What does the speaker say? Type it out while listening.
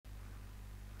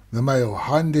the Mile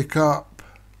Handicap.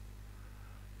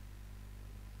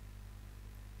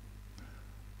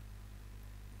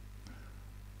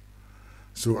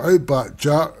 So Outback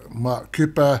Jack, Mark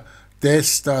Cooper, Death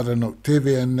Star and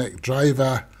Octavian, Nick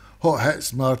Driver, Hot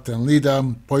Hits, Martin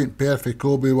Leadham, Point Perfect,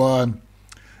 Obi-Wan,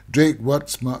 Drake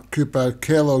Wirtz, Mark Cooper,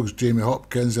 Kellogg's, Jamie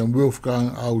Hopkins, and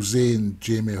Wolfgang Alzane,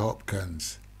 Jamie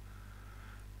Hopkins.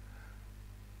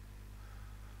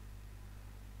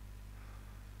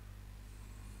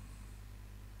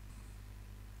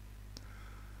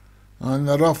 And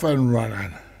they're off and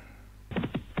running.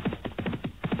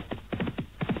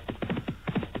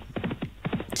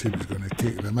 See who's going to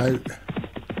take them out.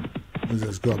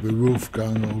 There's got to be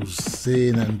Wolfgang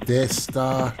Alzane and Death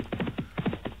Star.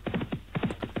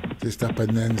 Just up on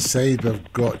the inside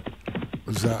we've got,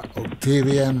 was that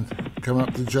Octavian coming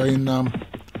up to join them.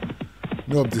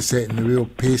 Nobody setting the real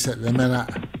pace at the minute.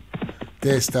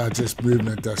 Death Star just moving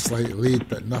into a slight lead,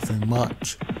 but nothing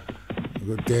much.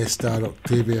 We've got Death Star,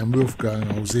 Octavian, Wolfgang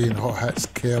Alzane, Hot Hits,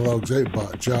 Kellogg's,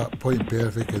 Outback Jack, Point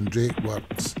Perfect and Drake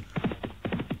Wirtz.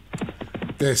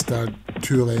 Death Star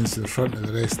 2 lengths in front of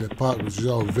the rest of the pack, which is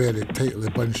all very tightly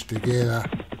bunched together.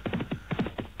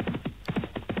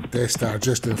 Death Star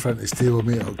just in front of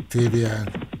stablemate Octavian.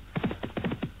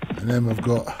 And then we've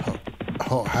got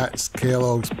Hot Hits,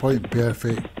 Kellogg's, Point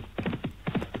Perfect.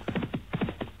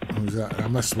 What was that? I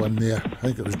missed one there. I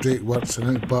think it was Drake Wirtz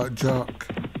and Outback Jack.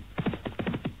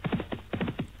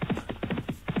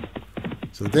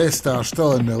 So Death Star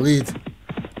still in the lead.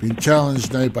 Being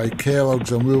challenged now by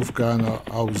Kellogg's and Wolfgang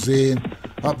Alzane.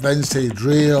 Up the inside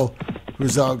rail,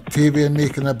 who's that Octavian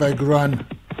making a big run.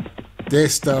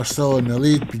 Death Star still in the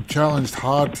lead, being challenged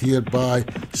hard here by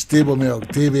stablemate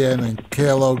Octavian and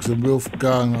Kellogg's and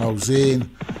Wolfgang Alzane.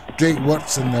 Drake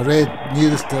Wirtz in the red,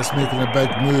 nearest to us, making a big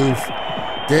move.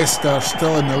 Death Star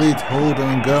still in the lead, holding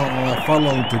and gallantly, a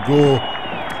furlong to go.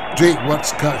 Drake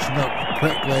Wirtz catching up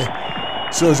quickly,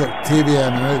 so is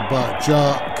Octavian and Outback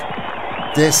Jack.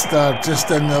 Death Star just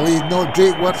in the lead. No,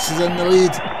 Drake Wirtz is in the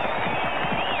lead.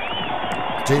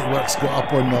 Drake Wirtz got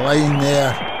up on the line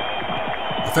there.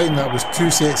 I think that was 2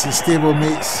 sets of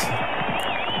stablemates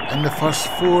in the first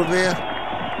 4 there.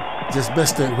 Just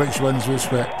missed out which ones was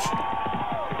which.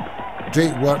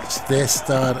 Drake Wirtz, Death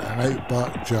Star and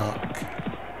Outback Jack.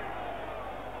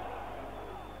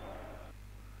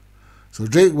 So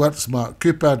Drake Wirtz, Mark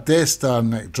Cooper, Death Star,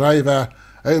 Nick Driver,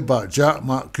 Outback Jack,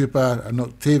 Mark Cooper and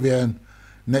Octavian,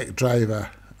 Nick Driver.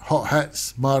 Hot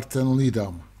Hits, Martin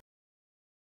Leadham.